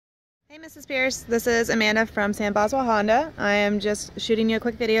Hey Mrs. Pierce, this is Amanda from San Boswell Honda. I am just shooting you a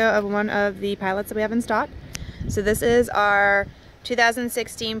quick video of one of the Pilots that we have in stock. So this is our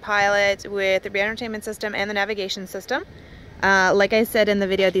 2016 Pilot with the rear entertainment system and the navigation system. Like I said in the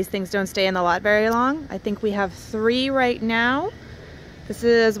video, these things don't stay in the lot very long. I think we have 3 right now. This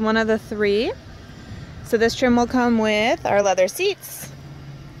is one of the 3. So this trim will come with our leather seats.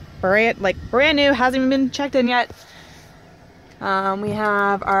 Brand new, hasn't even been checked in yet. We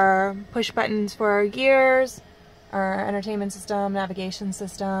have our push buttons for our gears, our entertainment system, navigation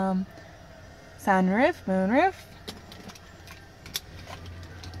system, sunroof, moonroof.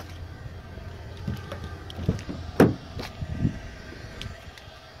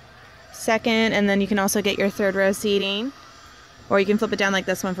 Second, and then you can also get your 3rd row seating, or you can flip it down like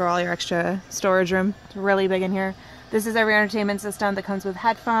this one for all your extra storage room. It's really big in here. This is our rear entertainment system that comes with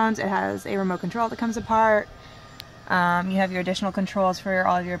headphones. It has a remote control that comes apart. You have your additional controls for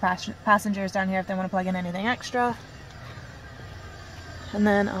all of your passengers down here if they want to plug in anything extra. And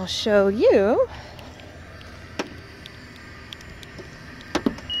then I'll show you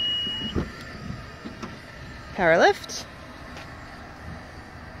power lift.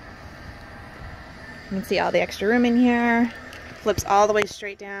 You can see all the extra room in here. Flips all the way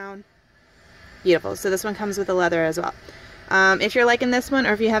straight down. Beautiful. So this one comes with the leather as well. If you're liking this one,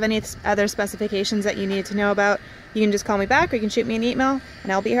 or if you have any other specifications that you need to know about, you can just call me back or you can shoot me an email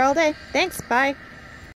and I'll be here all day. Thanks, bye.